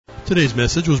Today's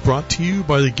message was brought to you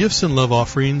by the gifts and love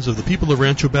offerings of the people of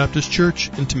Rancho Baptist Church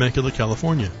in Temecula,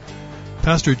 California.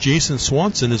 Pastor Jason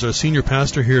Swanson is our senior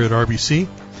pastor here at RBC,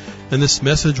 and this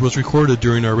message was recorded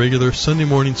during our regular Sunday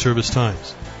morning service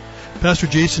times. Pastor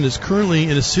Jason is currently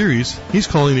in a series he's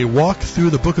calling a walk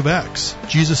through the book of Acts,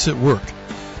 Jesus at Work.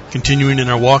 Continuing in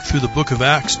our walk through the book of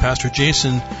Acts, Pastor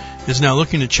Jason is now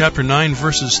looking at chapter 9,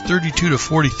 verses 32 to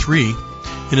 43,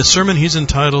 in a sermon he's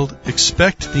entitled,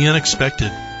 Expect the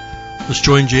Unexpected. Let's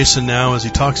join Jason now as he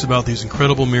talks about these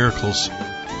incredible miracles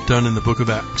done in the book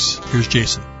of Acts. Here's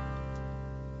Jason.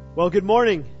 Well, good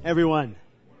morning, everyone,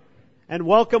 and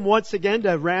welcome once again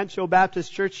to Rancho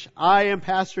Baptist Church. I am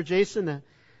Pastor Jason,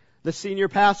 the senior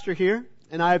pastor here,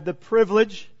 and I have the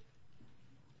privilege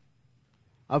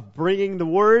of bringing the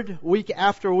Word week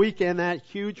after week, and that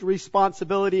huge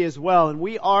responsibility as well. And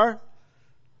we are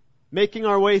making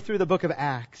our way through the book of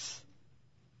Acts.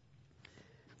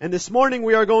 And this morning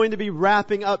we are going to be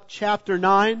wrapping up chapter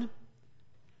 9.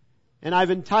 And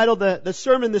I've entitled the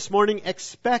sermon this morning,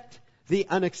 Expect the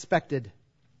Unexpected.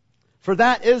 For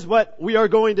that is what we are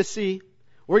going to see.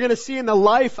 We're going to see in the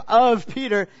life of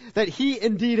Peter that he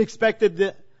indeed expected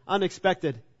the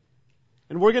unexpected.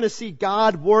 And we're going to see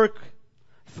God work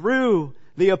through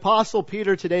the Apostle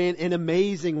Peter today in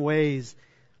amazing ways.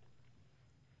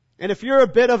 And if you're a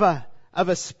bit of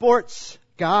a sports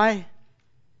guy,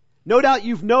 no doubt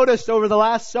you've noticed over the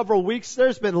last several weeks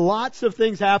there's been lots of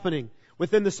things happening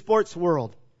within the sports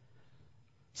world.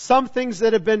 Some things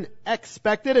that have been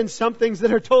expected and some things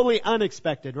that are totally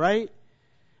unexpected, right?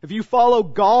 If you follow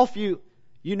golf, you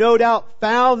no doubt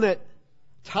found that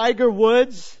Tiger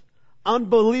Woods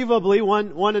unbelievably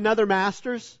won another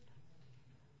Masters.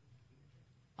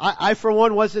 I for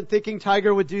one wasn't thinking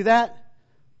Tiger would do that.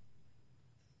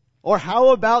 Or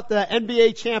how about the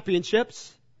NBA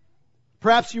championships?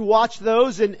 Perhaps you watch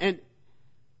those and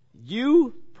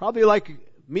you, probably like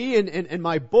me and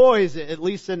my boys, at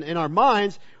least in our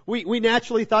minds, we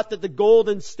naturally thought that the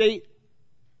Golden State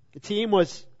team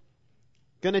was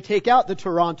going to take out the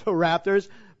Toronto Raptors,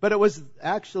 but it was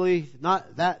actually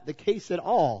not that the case at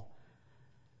all.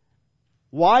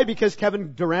 Why? Because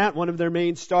Kevin Durant, one of their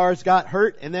main stars, got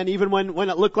hurt, and then even when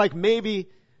it looked like maybe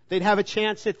they'd have a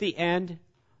chance at the end,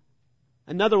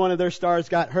 another one of their stars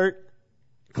got hurt,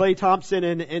 Klay Thompson,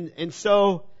 and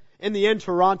so in the end the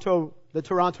Toronto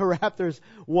Raptors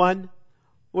won,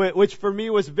 which for me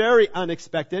was very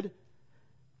unexpected.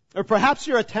 Or perhaps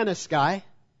you're a tennis guy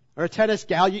or a tennis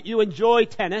gal. You enjoy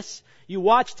tennis, you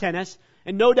watch tennis,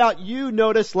 and no doubt you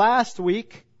noticed last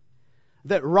week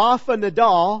that Rafa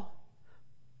Nadal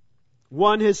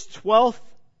won his 12th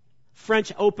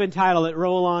French Open title at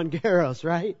Roland Garros,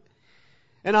 right?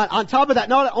 And on top of that,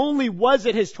 not only was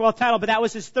it his 12th title, but that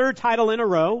was his third title in a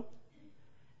row.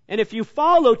 And if you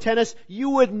follow tennis, you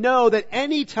would know that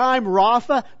any time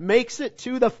Rafa makes it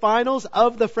to the finals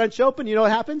of the French Open, you know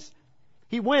what happens?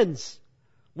 He wins.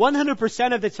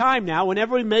 100% of the time now,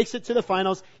 whenever he makes it to the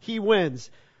finals, he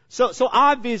wins. So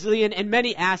obviously, in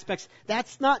many aspects,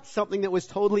 that's not something that was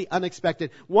totally unexpected.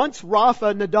 Once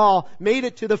Rafa Nadal made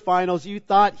it to the finals, you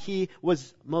thought he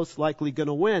was most likely going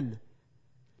to win.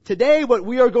 Today, what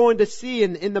we are going to see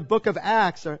in the book of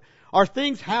Acts are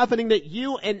things happening that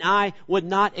you and I would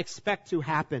not expect to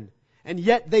happen. And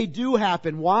yet they do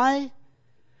happen. Why?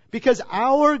 Because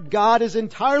our God is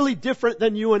entirely different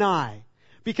than you and I.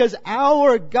 Because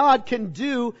our God can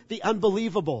do the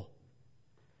unbelievable.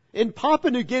 In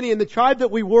Papua New Guinea, in the tribe that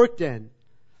we worked in,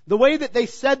 the way that they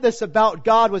said this about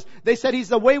God was, they said He's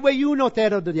the Wewe no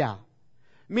Terodia.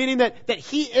 Meaning that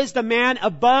He is the man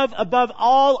above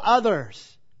all others.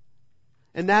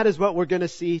 And that is what we're going to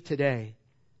see today.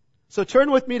 So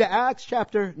turn with me to Acts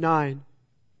chapter 9,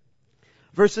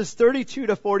 verses 32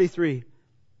 to 43.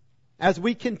 As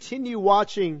we continue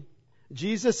watching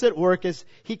Jesus at work as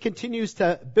He continues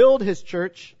to build His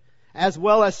church as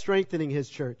well as strengthening His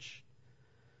church.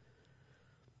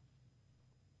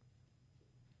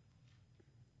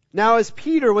 Now as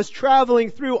Peter was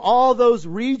traveling through all those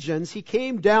regions, he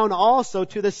came down also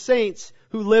to the saints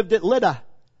who lived at Lydda.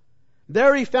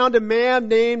 There he found a man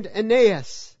named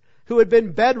Aeneas, who had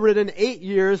been bedridden 8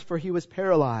 years, for he was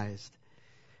paralyzed.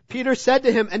 Peter said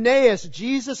to him, Aeneas,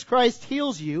 Jesus Christ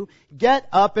heals you. Get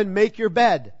up and make your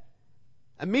bed.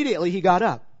 Immediately he got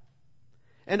up.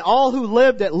 And all who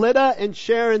lived at Lydda and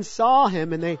Sharon saw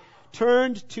him, and they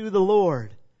turned to the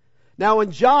Lord. Now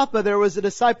in Joppa there was a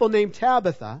disciple named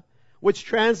Tabitha, which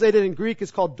translated in Greek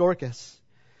is called Dorcas.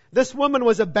 This woman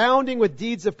was abounding with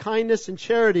deeds of kindness and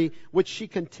charity, which she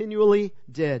continually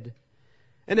did.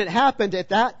 And it happened at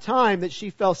that time that she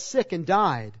fell sick and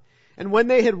died. And when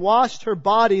they had washed her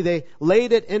body, they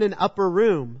laid it in an upper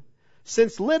room.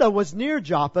 Since Lydda was near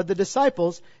Joppa, the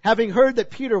disciples, having heard that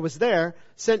Peter was there,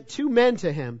 sent 2 men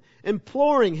to him,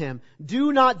 imploring him,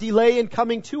 "Do not delay in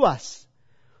coming to us."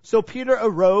 So Peter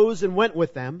arose and went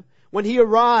with them. When he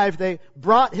arrived, they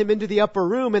brought him into the upper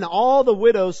room, and all the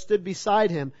widows stood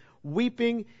beside him,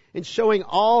 weeping and showing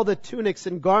all the tunics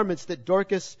and garments that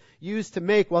Dorcas used to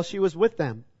make while she was with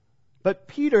them. But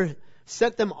Peter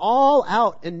sent them all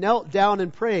out and knelt down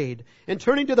and prayed. And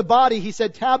turning to the body, he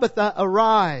said, "Tabitha,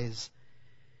 arise."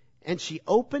 And she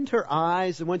opened her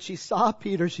eyes, and when she saw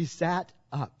Peter, she sat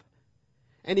up.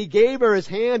 And he gave her his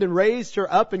hand and raised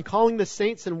her up, and calling the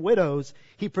saints and widows,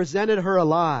 he presented her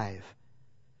alive.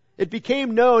 It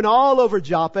became known all over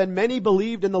Joppa, and many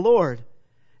believed in the Lord.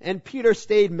 And Peter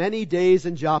stayed many days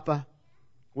in Joppa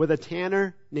with a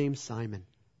tanner named Simon.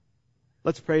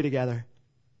 Let's pray together.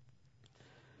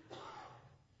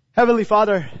 Heavenly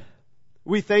Father,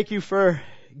 we thank you for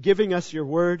giving us your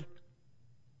word,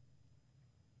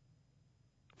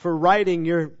 for writing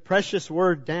your precious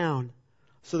word down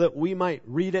so that we might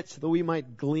read it, so that we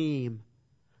might glean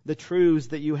the truths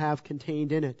that you have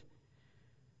contained in it.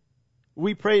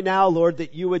 We pray now, Lord,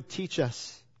 that you would teach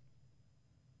us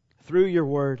through your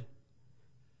word,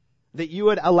 that you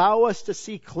would allow us to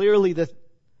see clearly the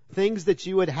things that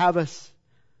you would have us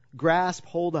grasp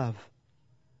hold of,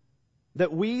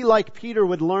 that we, like Peter,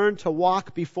 would learn to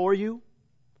walk before you,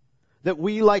 that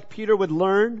we, like Peter, would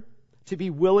learn to be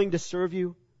willing to serve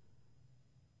you,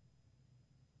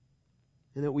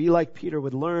 and that we, like Peter,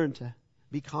 would learn to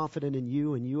be confident in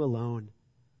you and you alone.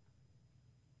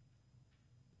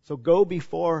 So go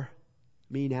before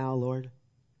me now, Lord.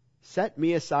 Set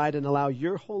me aside and allow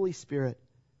your Holy Spirit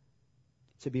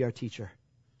to be our teacher.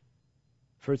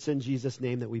 For it's in Jesus'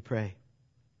 name that we pray.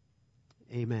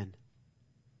 Amen.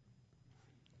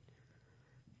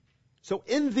 So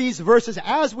in these verses,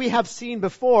 as we have seen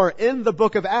before in the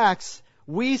book of Acts,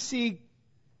 we see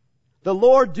the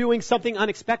Lord doing something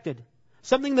unexpected.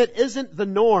 Something that isn't the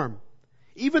norm.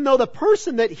 Even though the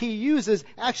person that he uses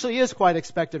actually is quite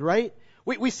expected, right?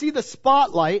 We see the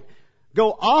spotlight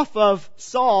go off of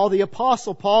Saul, the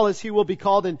Apostle Paul, as he will be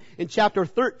called in chapter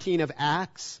 13 of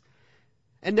Acts.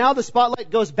 And now the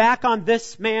spotlight goes back on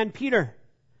this man, Peter,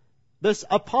 this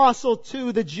apostle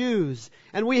to the Jews.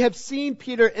 And we have seen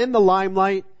Peter in the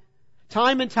limelight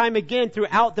time and time again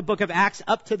throughout the book of Acts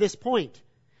up to this point.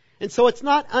 And so it's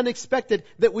not unexpected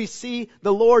that we see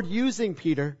the Lord using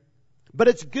Peter, but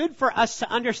it's good for us to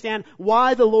understand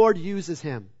why the Lord uses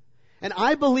him. And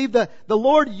I believe that the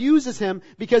Lord uses him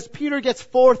because Peter gets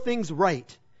 4 things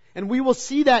right. And we will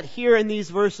see that here in these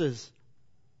verses.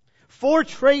 4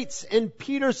 traits in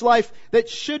Peter's life that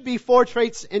should be 4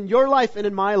 traits in your life and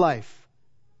in my life.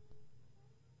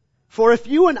 For if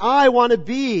you and I want to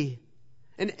be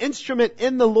an instrument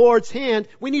in the Lord's hand,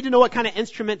 we need to know what kind of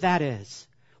instrument that is.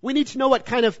 We need to know what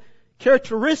kind of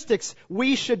characteristics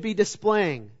we should be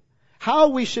displaying, how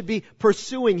we should be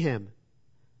pursuing him,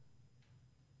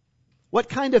 what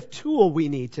kind of tool we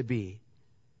need to be.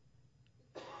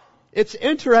 It's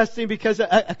interesting because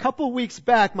a couple weeks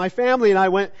back, my family and I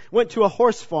went to a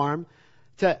horse farm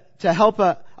to help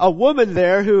a woman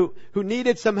there who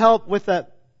needed some help with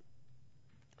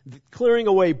clearing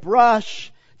away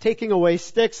brush, taking away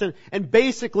sticks, and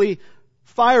basically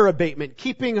fire abatement,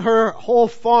 keeping her whole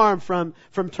farm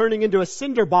from turning into a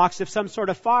cinder box if some sort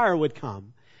of fire would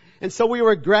come. And so we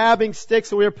were grabbing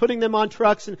sticks and we were putting them on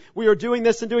trucks and we were doing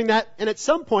this and doing that. And at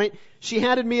some point, she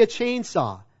handed me a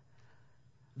chainsaw.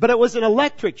 But it was an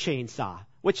electric chainsaw,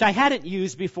 which I hadn't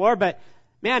used before. But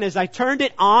man, as I turned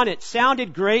it on, it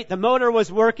sounded great. The motor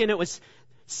was working. It was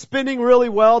spinning really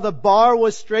well. The bar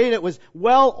was straight. It was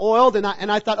well oiled. And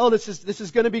I thought, oh, this is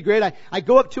going to be great. I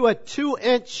go up to a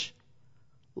 2-inch,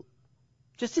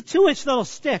 just a 2-inch little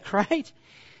stick, right?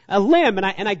 A limb,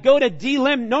 and I go to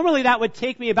delimb. Normally that would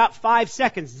take me about 5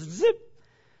 seconds. Zip.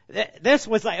 This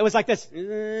was like, it was like this.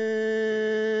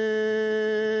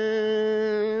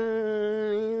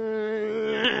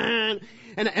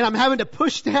 And I'm having to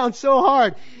push down so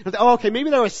hard. Oh, okay, maybe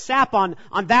there was sap on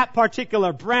that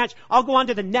particular branch. I'll go on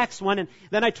to the next one. And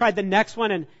then I tried the next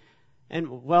one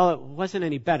and well, it wasn't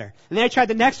any better. And then I tried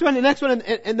the next one,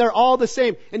 and they're all the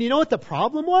same. And you know what the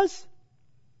problem was?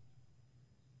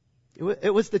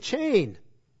 It was the chain.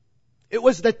 It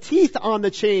was the teeth on the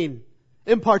chain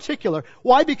in particular.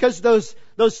 Why? Because those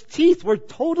teeth were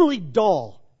totally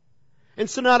dull. And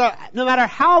so no matter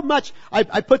how much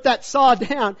I put that saw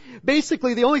down,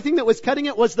 basically the only thing that was cutting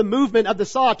it was the movement of the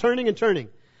saw turning and turning.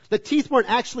 The teeth weren't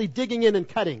actually digging in and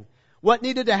cutting. What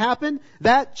needed to happen?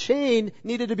 That chain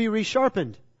needed to be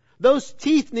resharpened. Those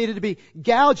teeth needed to be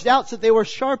gouged out so that they were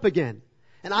sharp again.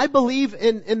 And I believe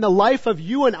in the life of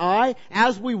you and I,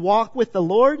 as we walk with the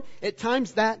Lord, at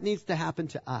times that needs to happen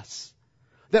to us.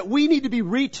 That we need to be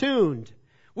retuned.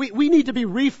 We need to be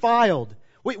refiled.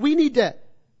 We need to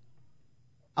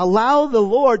allow the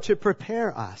Lord to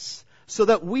prepare us so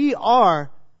that we are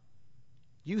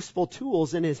useful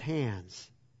tools in His hands.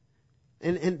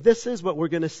 And this is what we're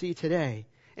going to see today.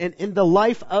 And in the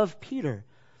life of Peter.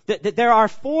 That there are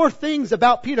 4 things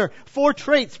about Peter, 4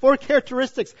 traits, 4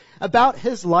 characteristics about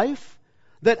his life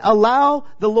that allow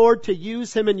the Lord to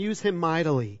use him and use him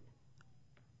mightily.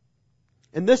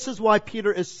 And this is why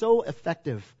Peter is so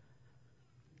effective.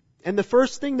 And the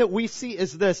first thing that we see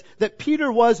is this, that Peter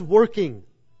was working.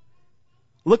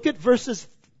 Look at verses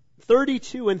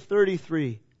 32 and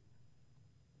 33.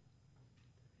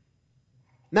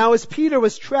 Now, as Peter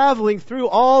was traveling through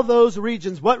all those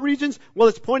regions, what regions? Well,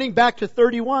 it's pointing back to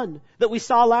 31 that we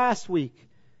saw last week.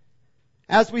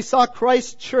 As we saw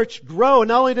Christ's church grow,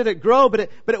 not only did it grow, but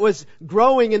it was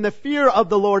growing in the fear of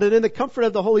the Lord and in the comfort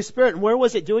of the Holy Spirit. And where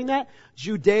was it doing that?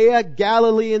 Judea,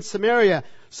 Galilee, and Samaria.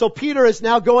 So Peter is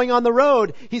now going on the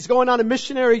road. He's going on a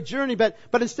missionary journey, but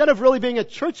instead of really being a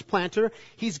church planter,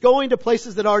 he's going to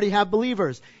places that already have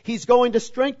believers. He's going to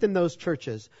strengthen those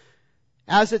churches.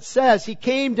 As it says, he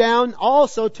came down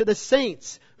also to the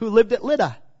saints who lived at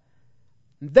Lydda.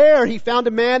 There he found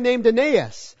a man named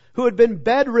Aeneas who had been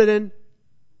bedridden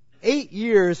 8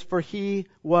 years, for he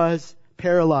was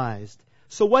paralyzed.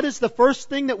 So what is the first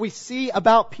thing that we see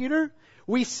about Peter?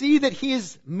 We see that he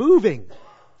is moving.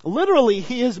 Literally,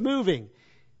 he is moving.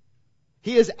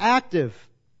 He is active.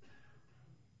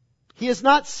 He is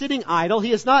not sitting idle.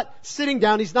 He is not sitting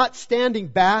down. He's not standing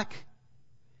back.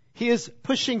 He is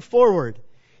pushing forward.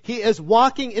 He is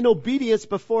walking in obedience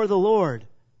before the Lord.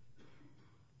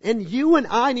 And you and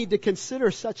I need to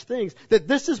consider such things, that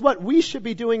this is what we should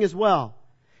be doing as well.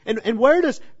 And where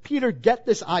does Peter get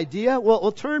this idea?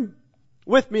 Well, turn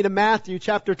with me to Matthew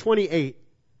chapter 28.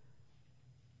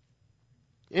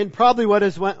 And probably what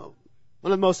is one of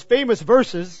the most famous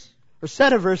verses, or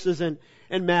set of verses in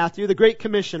Matthew, the Great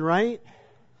Commission, right?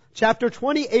 Chapter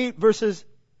 28, verses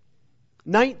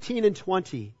 19 and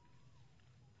 20.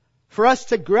 For us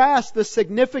to grasp the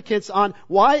significance on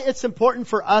why it's important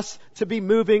for us to be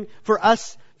moving, for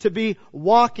us to be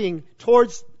walking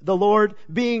towards the Lord,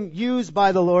 being used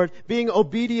by the Lord, being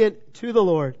obedient to the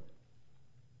Lord.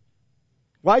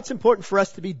 Why it's important for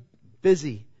us to be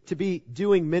busy, to be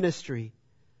doing ministry.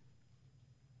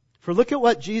 For look at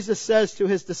what Jesus says to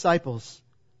His disciples.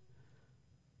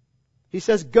 He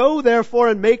says, "Go therefore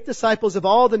and make disciples of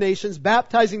all the nations,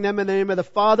 baptizing them in the name of the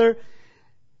Father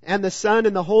and the Son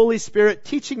and the Holy Spirit,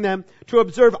 teaching them to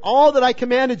observe all that I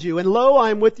commanded you. And lo,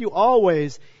 I am with you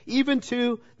always, even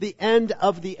to the end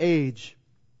of the age."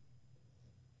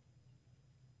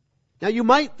 Now you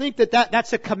might think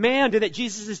that's a command and that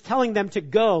Jesus is telling them to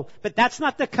go, but that's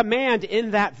not the command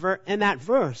in that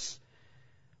verse.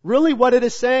 Really what it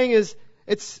is saying is,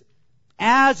 it's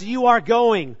as you are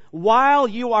going, while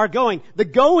you are going. The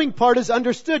going part is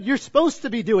understood. You're supposed to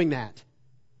be doing that.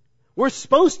 We're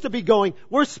supposed to be going.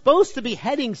 We're supposed to be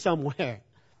heading somewhere.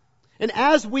 And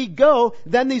as we go,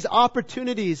 then these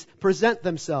opportunities present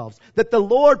themselves. That the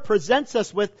Lord presents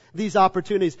us with these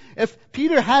opportunities. If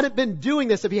Peter hadn't been doing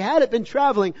this, if he hadn't been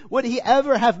traveling, would he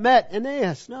ever have met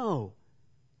Aeneas? No.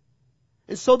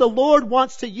 And so the Lord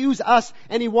wants to use us,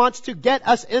 and He wants to get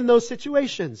us in those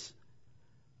situations.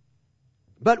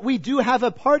 But we do have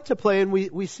a part to play, and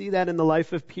we see that in the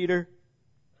life of Peter.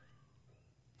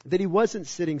 That he wasn't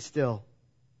sitting still.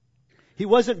 He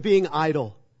wasn't being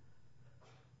idle.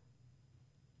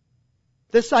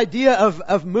 This idea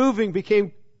of moving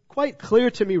became quite clear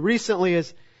to me recently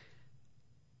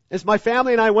as my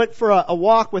family and I went for a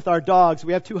walk with our dogs.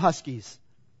 We have 2 huskies.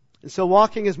 And so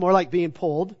walking is more like being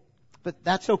pulled, but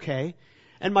that's okay.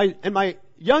 And my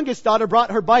youngest daughter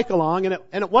brought her bike along, and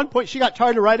at one point she got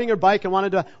tired of riding her bike and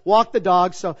wanted to walk the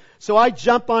dogs. So I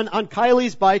jump on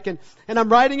Kylie's bike and I'm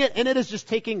riding it, and it is just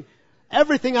taking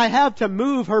everything I have to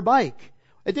move her bike.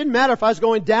 It didn't matter if I was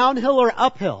going downhill or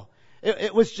uphill.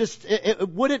 It was just, it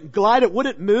wouldn't glide, it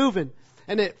wouldn't move, and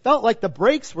it felt like the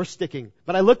brakes were sticking.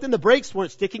 But I looked and the brakes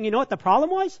weren't sticking. You know what the problem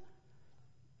was?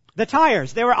 The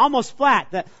tires. They were almost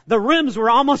flat. The rims were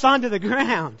almost onto the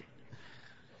ground.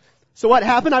 So what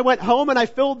happened? I went home and I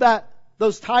filled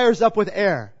those tires up with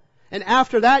air. And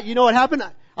after that, you know what happened?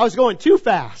 I was going too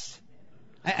fast.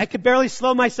 I could barely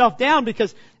slow myself down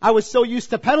because I was so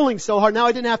used to pedaling so hard. Now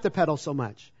I didn't have to pedal so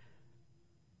much.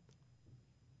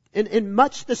 In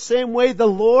much the same way, the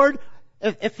Lord,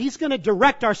 if He's going to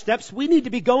direct our steps, we need to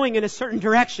be going in a certain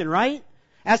direction, right?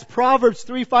 As Proverbs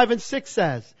 3, 5, and 6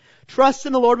 says, "Trust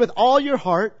in the Lord with all your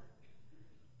heart,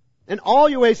 In all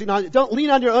your ways, don't lean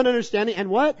on your own understanding. And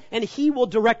what? And He will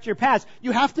direct your paths.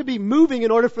 You have to be moving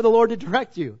in order for the Lord to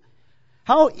direct you.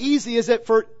 How easy is it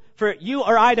for you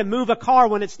or I to move a car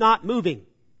when it's not moving?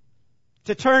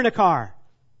 To turn a car?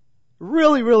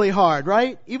 Really, really hard,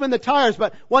 right? Even the tires.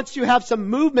 But once you have some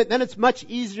movement, then it's much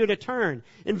easier to turn.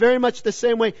 In very much the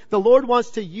same way, the Lord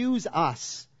wants to use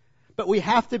us. But we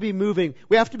have to be moving.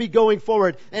 We have to be going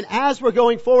forward. And as we're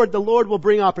going forward, the Lord will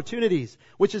bring opportunities,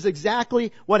 which is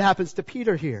exactly what happens to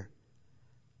Peter here.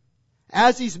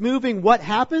 As he's moving, what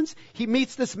happens? He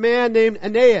meets this man named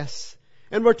Aeneas.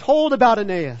 And we're told about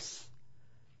Aeneas.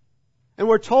 And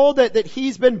we're told that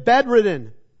he's been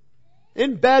bedridden.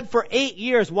 In bed for 8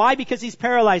 years. Why? Because he's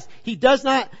paralyzed. He does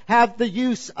not have the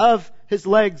use of his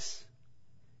legs.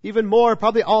 Even more,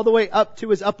 probably all the way up to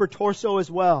his upper torso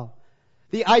as well.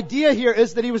 The idea here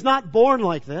is that he was not born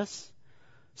like this.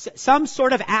 Some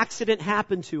sort of accident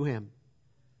happened to him.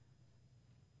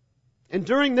 And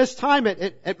during this time,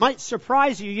 it might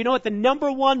surprise you. You know what the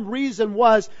number one reason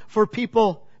was for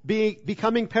people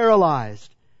becoming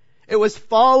paralyzed? It was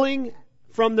falling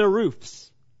from their roofs.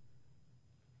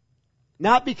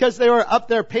 Not because they were up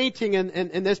there painting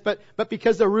and this, but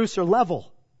because their roofs are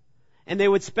level. And they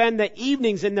would spend the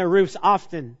evenings in their roofs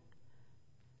often.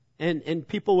 And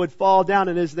people would fall down,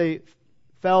 and as they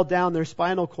fell down, their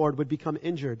spinal cord would become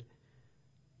injured.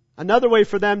 Another way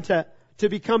for them to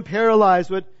become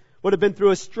paralyzed would have been through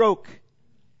a stroke,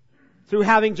 through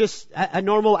having just a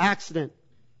normal accident,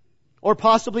 or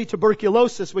possibly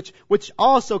tuberculosis, which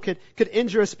also could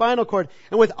injure a spinal cord.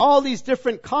 And with all these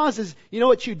different causes, you know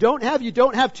what you don't have? You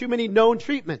don't have too many known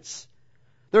treatments.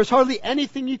 There's hardly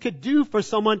anything you could do for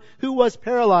someone who was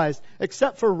paralyzed,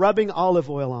 except for rubbing olive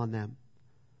oil on them.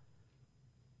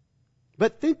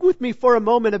 But think with me for a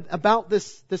moment about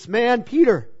this man,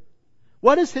 Peter.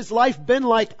 What has his life been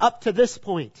like up to this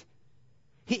point?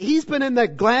 He's been in the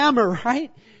glamour,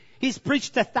 right? He's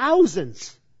preached to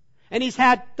thousands. And he's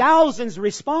had thousands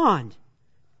respond.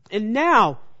 And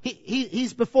now,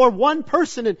 he's before one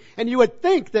person, and you would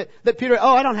think that Peter,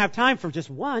 I don't have time for just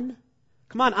one.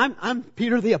 Come on, I'm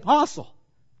Peter the Apostle.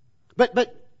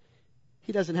 But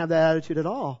he doesn't have that attitude at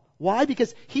all. Why?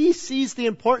 Because he sees the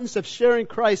importance of sharing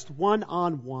Christ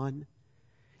one-on-one.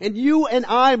 And you and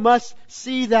I must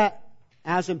see that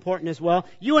as important as well.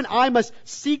 You and I must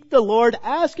seek the Lord,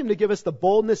 ask Him to give us the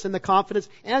boldness and the confidence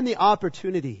and the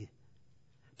opportunity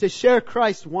to share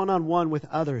Christ one-on-one with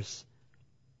others.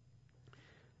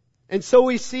 And so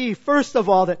we see, first of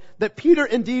all, that Peter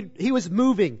indeed, he was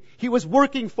moving. He was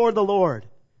working for the Lord.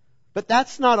 But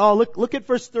that's not all. Look at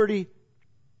verse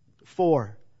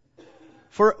 34.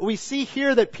 For we see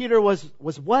here that Peter was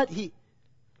what?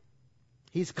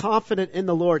 He's confident in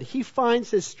the Lord. He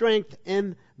finds his strength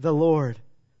in the Lord.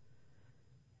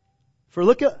 For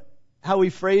look at how he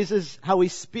phrases, how he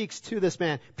speaks to this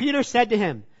man. Peter said to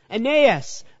him,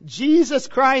 Aeneas, Jesus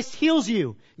Christ heals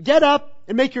you. Get up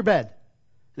and make your bed.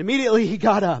 And immediately he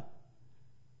got up.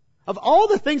 Of all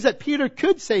the things that Peter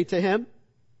could say to him,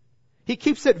 he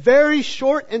keeps it very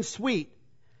short and sweet,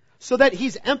 so that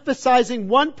he's emphasizing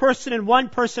one person and one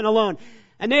person alone.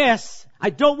 Aeneas, I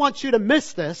don't want you to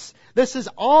miss this. This is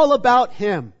all about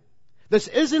him. This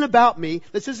isn't about me.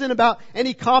 This isn't about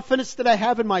any confidence that I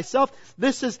have in myself.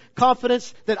 This is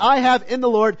confidence that I have in the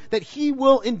Lord that He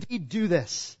will indeed do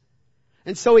this.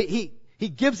 And so he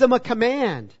gives them a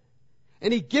command.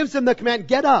 And He gives them the command,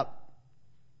 get up.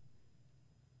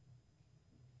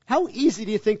 How easy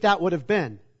do you think that would have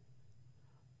been?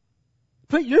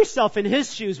 Put yourself in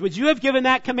his shoes. Would you have given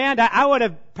that command? I would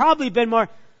have probably been more,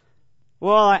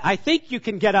 I think you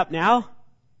can get up now.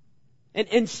 And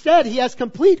instead, he has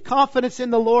complete confidence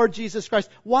in the Lord Jesus Christ.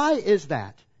 Why is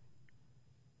that?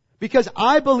 Because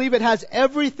I believe it has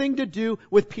everything to do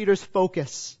with Peter's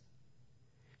focus.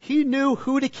 He knew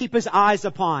who to keep his eyes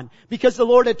upon because the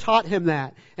Lord had taught him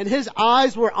that. And his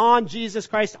eyes were on Jesus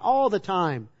Christ all the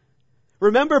time.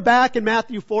 Remember back in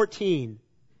Matthew 14.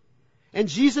 And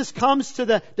Jesus comes to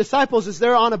the disciples as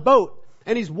they're on a boat.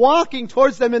 And He's walking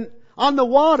towards them on the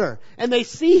water. And they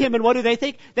see Him, and what do they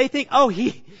think? They think,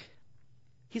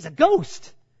 He's a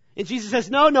ghost. And Jesus says,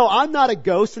 no, I'm not a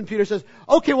ghost. And Peter says,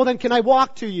 okay, well then can I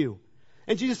walk to you?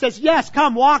 And Jesus says, yes,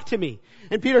 come walk to me.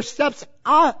 And Peter steps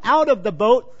out of the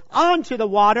boat onto the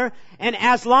water. And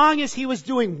as long as he was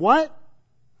doing what?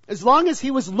 As long as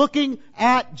he was looking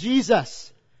at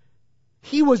Jesus,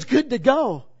 he was good to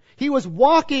go. He was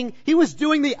walking, he was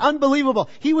doing the unbelievable.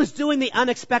 He was doing the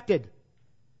unexpected.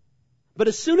 But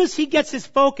as soon as he gets his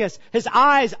focus, his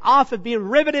eyes off of being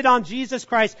riveted on Jesus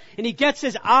Christ, and he gets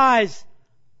his eyes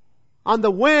on the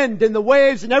wind and the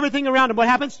waves and everything around him, what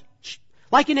happens?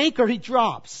 Like an anchor, he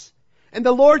drops. And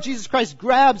the Lord Jesus Christ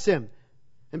grabs him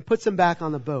and puts him back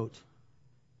on the boat.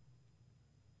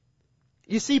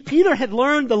 You see, Peter had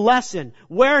learned the lesson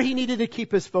where he needed to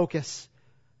keep his focus,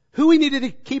 who he needed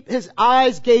to keep his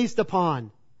eyes gazed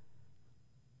upon.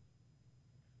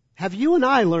 Have you and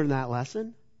I learned that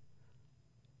lesson?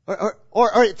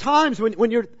 Or at times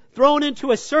when you're thrown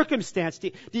into a circumstance,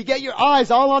 do you get your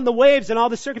eyes all on the waves and all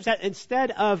the circumstance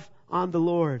instead of on the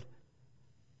Lord?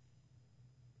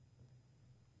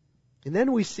 And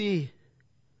then we see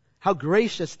how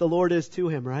gracious the Lord is to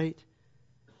him, right?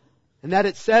 And that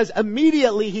it says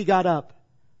immediately he got up.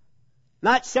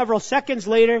 Not several seconds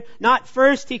later, not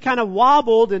first he kind of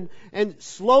wobbled and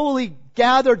slowly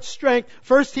gathered strength.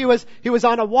 First he was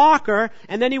on a walker,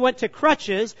 and then he went to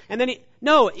crutches, and then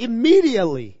no,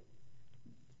 immediately.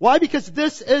 Why? Because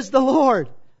this is the Lord.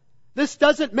 This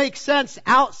doesn't make sense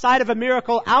outside of a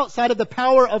miracle, outside of the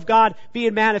power of God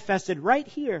being manifested right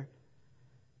here.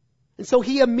 And so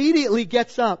he immediately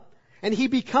gets up, and he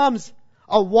becomes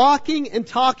a walking and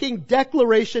talking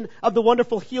declaration of the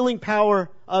wonderful healing power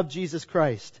of Jesus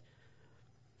Christ.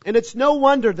 And it's no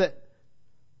wonder that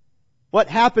what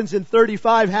happens in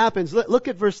 35 happens. Look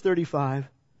at verse 35.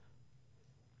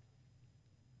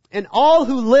 And all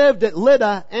who lived at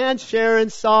Lydda and Sharon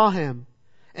saw him,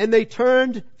 and they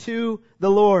turned to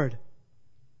the Lord.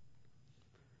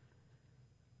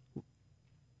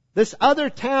 This other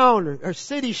town or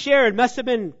city, Sharon, must have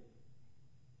been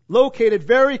located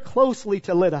very closely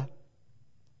to Lydda.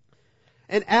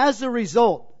 And as a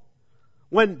result,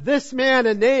 when this man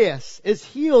Aeneas is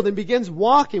healed and begins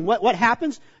walking, what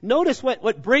happens? Notice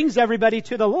what brings everybody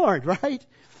to the Lord, right?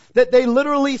 That they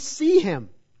literally see him.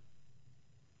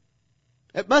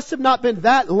 It must have not been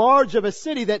that large of a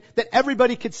city that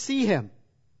everybody could see him.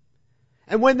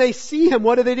 And when they see him,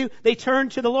 what do? They turn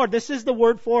to the Lord. This is the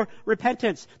word for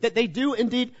repentance, that they do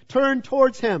indeed turn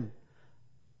towards him.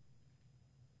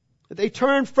 They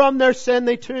turn from their sin,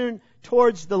 they turn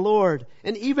towards the Lord.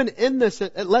 And even in this,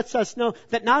 it lets us know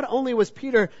that not only was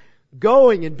Peter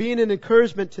going and being an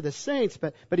encouragement to the saints,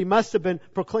 but he must have been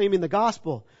proclaiming the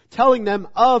gospel, telling them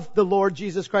of the Lord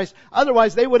Jesus Christ.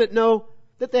 Otherwise, they wouldn't know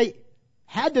that they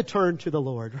had to turn to the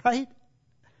Lord, right?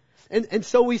 And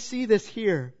so we see this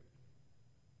here.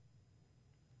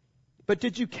 But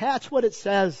did you catch what it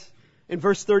says in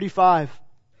verse 35?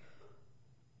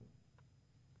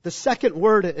 The second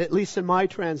word, at least in my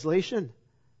translation.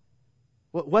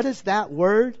 What is that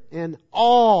word? And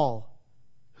all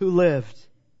who lived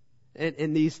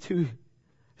in these two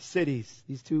cities,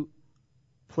 these two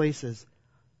places.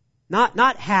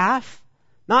 Not half,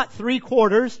 not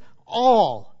 3/4,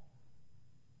 all.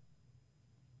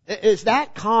 Is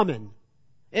that common?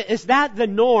 Is that the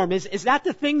norm? Is that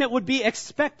the thing that would be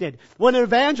expected when an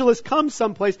evangelist comes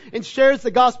someplace and shares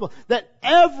the gospel, that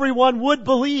everyone would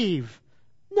believe?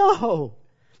 No.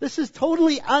 This is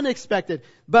totally unexpected.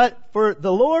 But for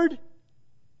the Lord,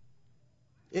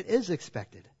 it is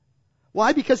expected.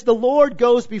 Why? Because the Lord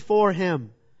goes before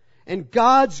him. And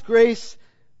God's grace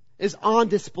is on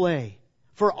display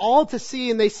for all to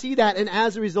see, and they see that, and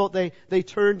as a result, they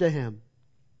turn to him.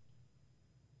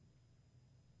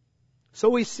 So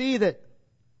we see that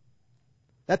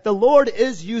the Lord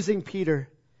is using Peter,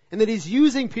 and that he's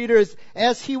using Peter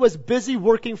as he was busy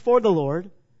working for the Lord,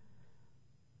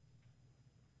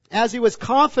 as he was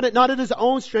confident not in his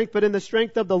own strength, but in the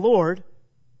strength of the Lord,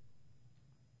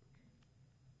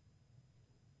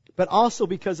 but also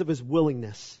because of his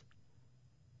willingness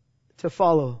to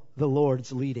follow the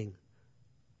Lord's leading.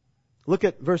 Look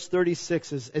at verse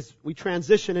 36 as we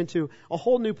transition into a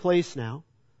whole new place now.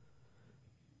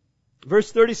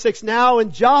 Verse 36, now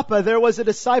in Joppa there was a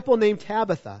disciple named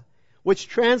Tabitha, which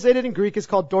translated in Greek is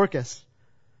called Dorcas.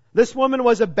 This woman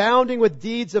was abounding with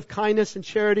deeds of kindness and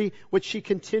charity, which she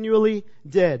continually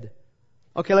did.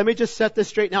 Okay, let me just set this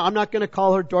straight now. I'm not going to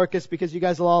call her Dorcas because you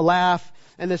guys will all laugh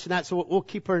and this and that, so we'll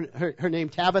keep her name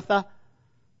Tabitha.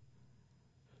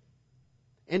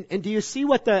 And do you see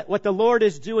what the Lord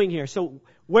is doing here? So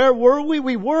where were we?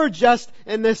 We were just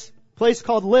in this place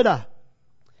called Lydda.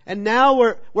 And now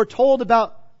we're told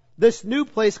about this new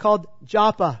place called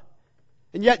Joppa.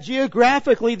 And yet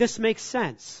geographically this makes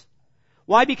sense.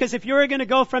 Why? Because if you're going to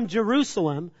go from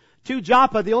Jerusalem to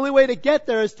Joppa, the only way to get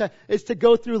there is to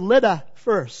go through Lydda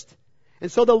first. And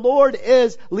so the Lord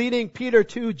is leading Peter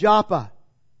to Joppa.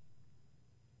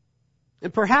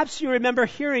 And perhaps you remember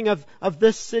hearing of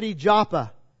this city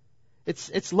Joppa.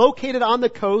 It's located on the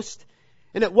coast,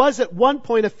 and it was at one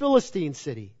point a Philistine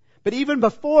city. But even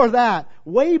before that,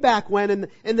 way back when,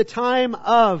 in the time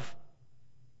of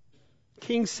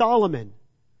King Solomon,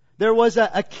 there was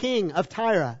a king of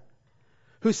Tyre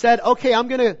who said, okay, I'm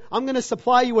gonna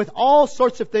supply you with all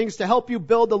sorts of things to help you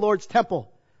build the Lord's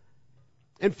temple.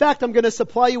 In fact, I'm gonna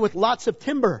supply you with lots of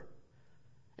timber.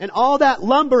 And all that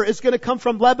lumber is gonna come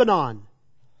from Lebanon.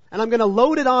 And I'm gonna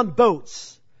load it on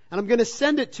boats. And I'm gonna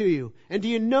send it to you. And do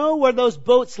you know where those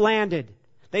boats landed?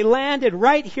 They landed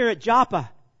right here at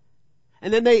Joppa.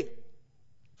 And then they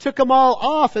took them all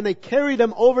off and they carried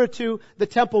them over to the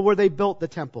temple where they built the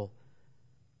temple.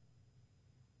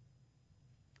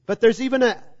 But there's even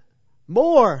a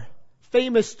more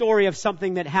famous story of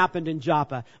something that happened in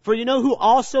Joppa. For you know who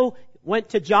also went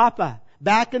to Joppa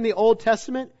back in the Old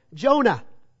Testament? Jonah.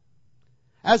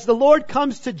 As the Lord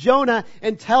comes to Jonah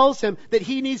and tells him that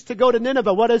he needs to go to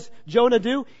Nineveh, what does Jonah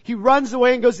do? He runs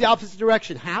away and goes the opposite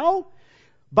direction. How?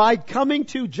 By coming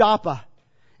to Joppa.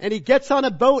 And he gets on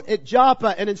a boat at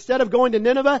Joppa, and instead of going to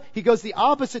Nineveh, he goes the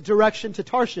opposite direction to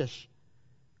Tarshish.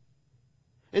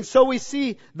 And so we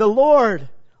see the Lord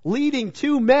leading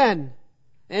two men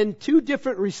and two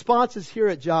different responses here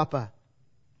at Joppa.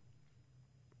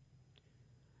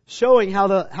 Showing how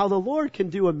the Lord can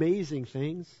do amazing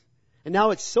things. And now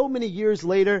it's so many years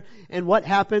later, and what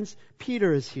happens?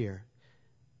 Peter is here.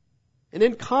 And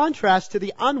in contrast to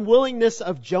the unwillingness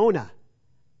of Jonah,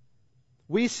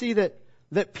 we see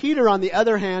that Peter, on the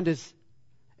other hand, is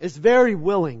very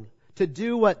willing to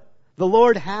do what the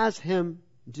Lord has him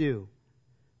do.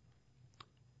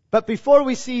 But before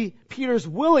we see Peter's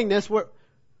willingness,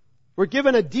 we're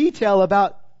given a detail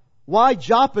about why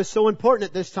Joppa is so important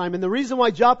at this time. And the reason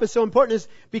why Joppa is so important is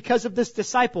because of this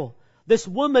disciple, this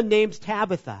woman named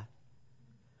Tabitha.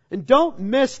 And don't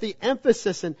miss the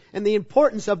emphasis and the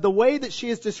importance of the way that she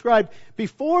is described.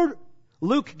 Before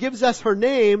Luke gives us her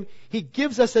name, he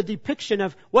gives us a depiction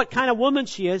of what kind of woman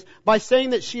she is by saying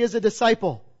that she is a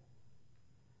disciple.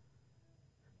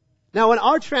 Now in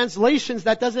our translations,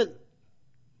 that doesn't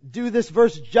do this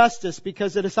verse justice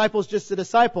because the disciple is just a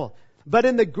disciple. But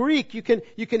in the Greek, you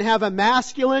can have a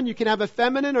masculine, you can have a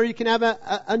feminine, or you can have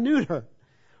a neuter,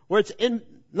 where it's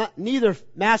neither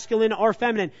masculine or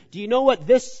feminine. Do you know what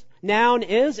this noun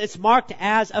is? It's marked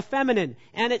as a feminine,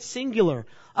 and it's singular.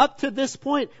 Up to this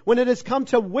point, when it has come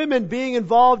to women being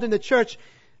involved in the church,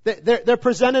 they're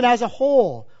presented as a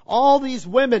whole. All these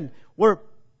women were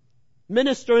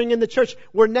ministering in the church.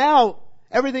 Where now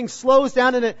everything slows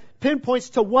down and it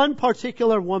pinpoints to one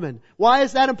particular woman. Why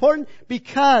is that important?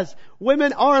 Because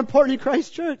women are important in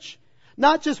Christ's church.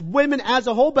 Not just women as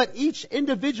a whole, but each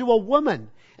individual woman.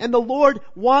 And the Lord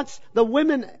wants the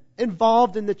women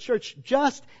involved in the church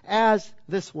just as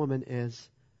this woman is.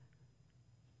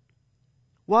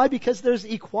 Why? Because there's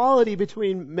equality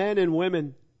between men and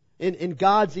women in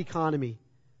God's economy.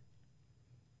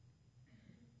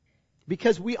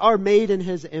 Because we are made in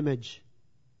His image.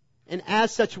 And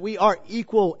as such, we are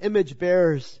equal image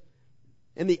bearers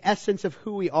in the essence of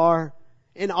who we are,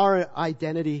 in our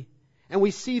identity. And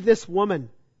we see this woman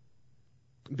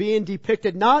being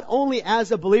depicted not only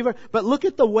as a believer, but look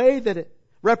at the way that it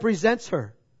represents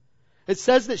her. It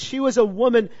says that she was a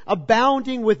woman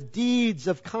abounding with deeds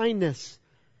of kindness.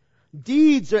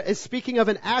 Deeds is speaking of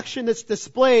an action that's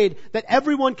displayed that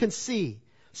everyone can see.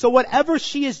 So whatever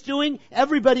she is doing,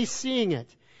 everybody's seeing it.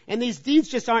 And these deeds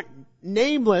just aren't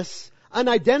nameless,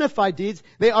 unidentified deeds.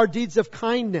 They are deeds of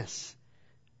kindness.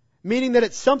 Meaning that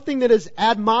it's something that is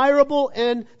admirable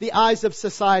in the eyes of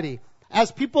society.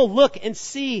 As people look and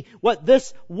see what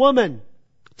this woman,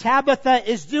 Tabitha,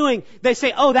 is doing, they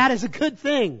say, oh, that is a good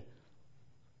thing.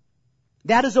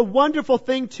 That is a wonderful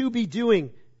thing to be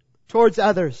doing towards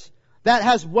others. That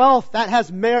has wealth, that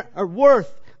has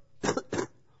worth,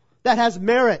 that has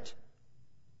merit.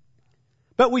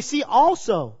 But we see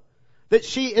also that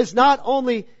she is not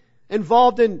only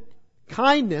involved in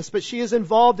kindness, but she is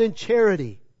involved in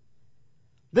charity.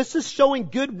 This is showing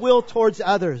goodwill towards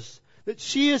others. That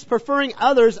she is preferring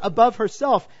others above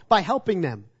herself by helping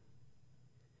them.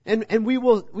 And we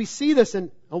will see this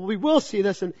in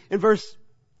verse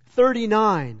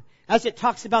 39 as it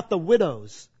talks about the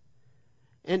widows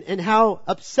and how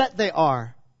upset they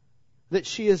are that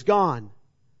she is gone.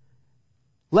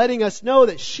 Letting us know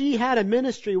that she had a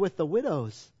ministry with the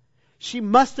widows. She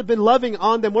must have been loving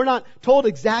on them. We're not told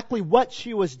exactly what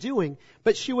she was doing,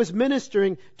 but she was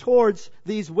ministering towards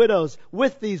these widows,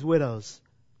 with these widows.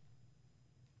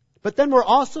 But then we're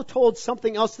also told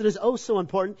something else that is oh so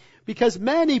important, because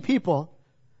many people,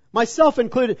 myself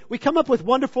included, we come up with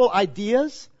wonderful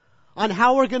ideas on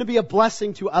how we're going to be a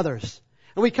blessing to others.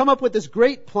 And we come up with this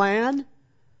great plan,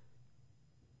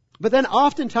 but then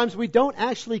oftentimes we don't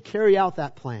actually carry out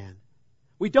that plan.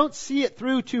 We don't see it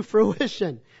through to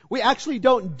fruition. We actually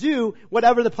don't do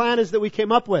whatever the plan is that we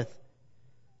came up with.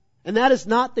 And that is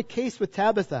not the case with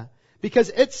Tabitha. Because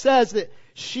it says that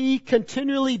she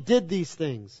continually did these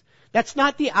things. That's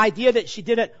not the idea that she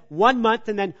did it 1 month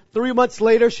and then 3 months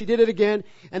later she did it again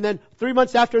and then 3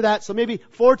 months after that, so maybe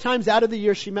 4 times out of the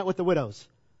year she met with the widows.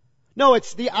 No,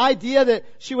 it's the idea that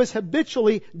she was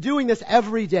habitually doing this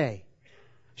every day.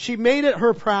 She made it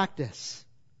her practice.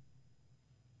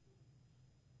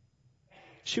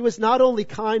 She was not only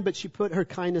kind, but she put her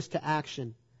kindness to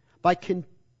action by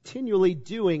continually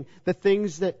doing the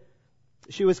things that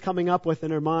she was coming up with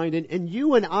in her mind. And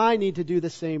you and I need to do the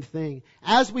same thing.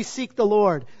 As we seek the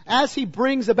Lord, as He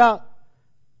brings about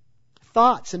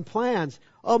thoughts and plans,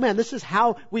 oh man, this is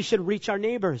how we should reach our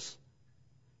neighbors.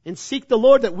 And seek the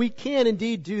Lord that we can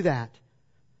indeed do that.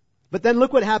 But then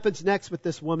look what happens next with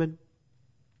this woman.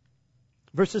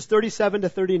 Verses 37 to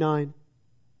 39.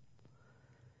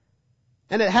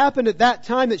 And it happened at that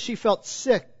time that she felt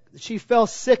sick. She fell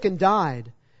sick and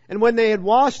died. And when they had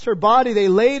washed her body, they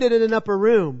laid it in an upper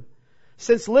room.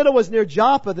 Since Lydda was near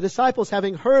Joppa, the disciples,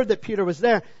 having heard that Peter was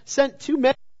there, sent 2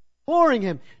 men imploring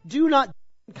him, "Do not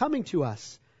coming to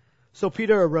us." So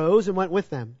Peter arose and went with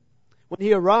them. When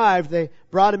he arrived, they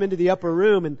brought him into the upper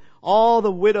room, and all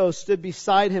the widows stood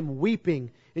beside him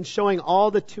weeping and showing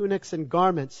all the tunics and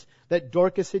garments that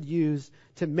Dorcas had used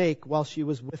to make while she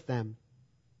was with them.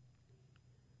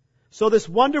 So this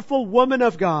wonderful woman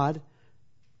of God,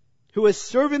 who is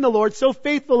serving the Lord so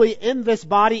faithfully in this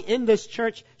body, in this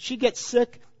church, she gets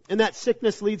sick, and that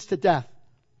sickness leads to death.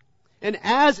 And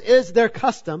as is their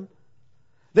custom,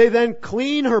 they then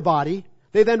clean her body,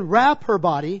 they then wrap her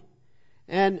body,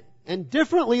 and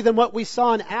differently than what we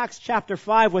saw in Acts chapter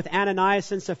 5 with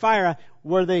Ananias and Sapphira,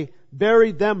 where they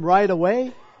buried them right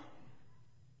away,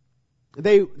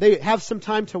 they have some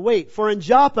time to wait. For in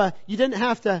Joppa, you didn't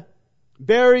have to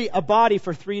bury a body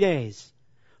for 3 days.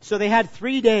 So they had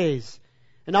 3 days.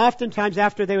 And oftentimes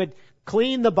after they would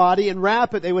clean the body and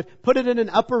wrap it, they would put it in an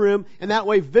upper room, and that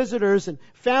way visitors and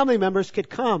family members could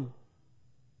come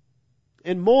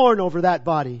and mourn over that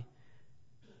body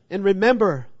and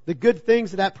remember the good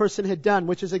things that person had done,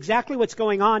 which is exactly what's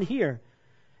going on here.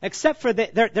 Except for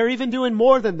they're even doing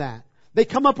more than that. They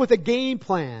come up with a game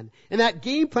plan. And that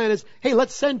game plan is, hey,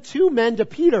 let's send 2 men to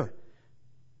Peter.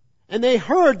 And they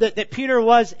heard that Peter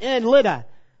was in Lydda.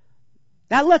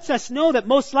 That lets us know that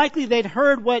most likely they'd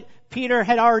heard what Peter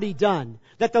had already done.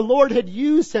 That the Lord had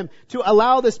used him to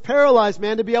allow this paralyzed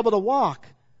man to be able to walk.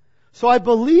 So I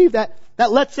believe that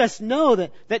lets us know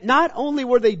that not only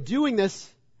were they doing this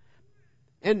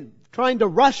and trying to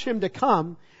rush him to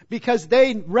come, because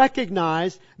they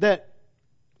recognized that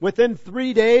within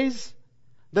 3 days,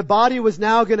 the body was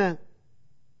now going to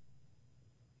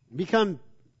become,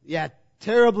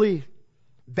 terribly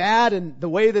bad in the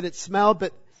way that it smelled,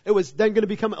 but it was then going to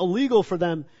become illegal for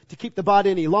them to keep the body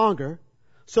any longer.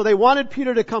 So they wanted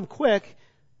Peter to come quick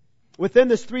within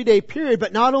this 3-day period.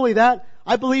 But not only that,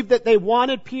 I believe that they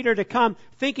wanted Peter to come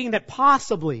thinking that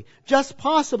possibly, just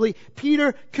possibly,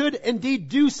 Peter could indeed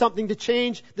do something to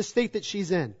change the state that she's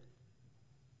in.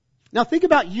 Now think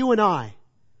about you and I.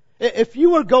 If you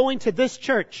were going to this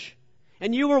church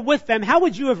and you were with them, how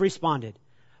would you have responded?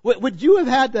 Would you have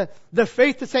had the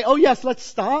faith to say, oh yes, let's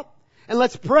stop and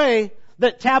let's pray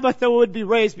that Tabitha would be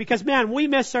raised because, man, we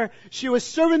miss her. She was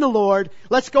serving the Lord.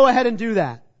 Let's go ahead and do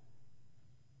that.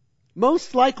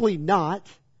 Most likely not.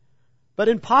 But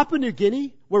in Papua New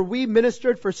Guinea, where we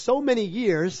ministered for so many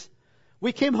years,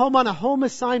 we came home on a home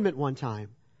assignment one time.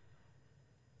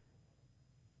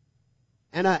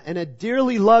 And a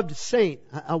dearly loved saint,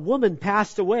 a woman,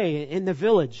 passed away in the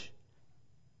village.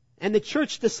 And the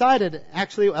church decided,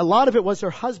 actually a lot of it was her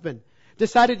husband,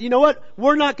 decided, you know what,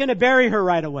 we're not going to bury her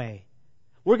right away.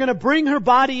 We're going to bring her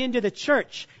body into the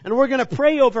church, and we're going to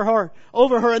pray over her,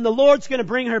 and the Lord's going to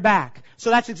bring her back. So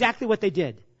that's exactly what they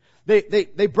did.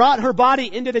 They brought her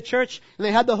body into the church, and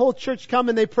they had the whole church come,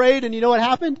 and they prayed, and you know what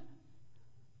happened?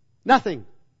 Nothing.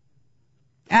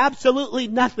 Absolutely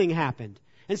nothing happened.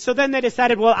 And so then they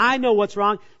decided, well, I know what's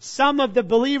wrong. Some of the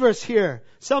believers here,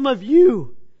 some of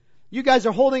you guys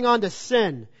are holding on to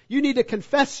sin. You need to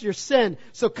confess your sin.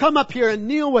 So come up here and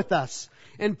kneel with us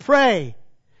and pray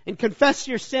and confess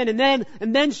your sin. And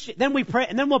then we pray,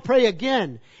 and then we'll pray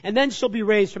again. And then she'll be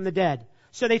raised from the dead.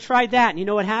 So they tried that, and you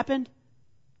know what happened?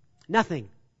 Nothing.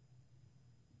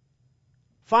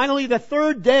 Finally, the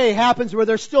 3rd day happens where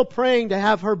they're still praying to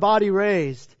have her body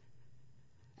raised.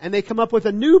 And they come up with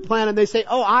a new plan, and they say,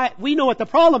 we know what the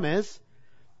problem is.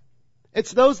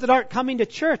 It's those that aren't coming to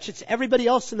church. It's everybody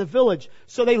else in the village.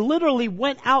 So they literally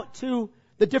went out to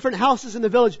the different houses in the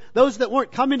village, those that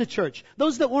weren't coming to church,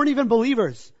 those that weren't even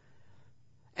believers.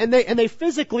 And they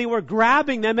physically were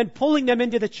grabbing them and pulling them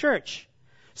into the church.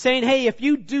 saying, hey, if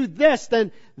you do this,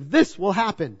 then this will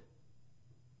happen.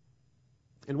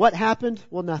 And what happened?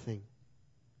 Well, nothing.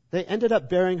 They ended up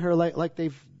burying her like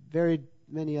they've buried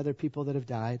many other people that have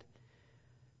died.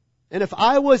 And if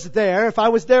I was there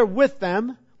with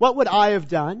them, what would I have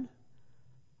done?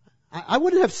 I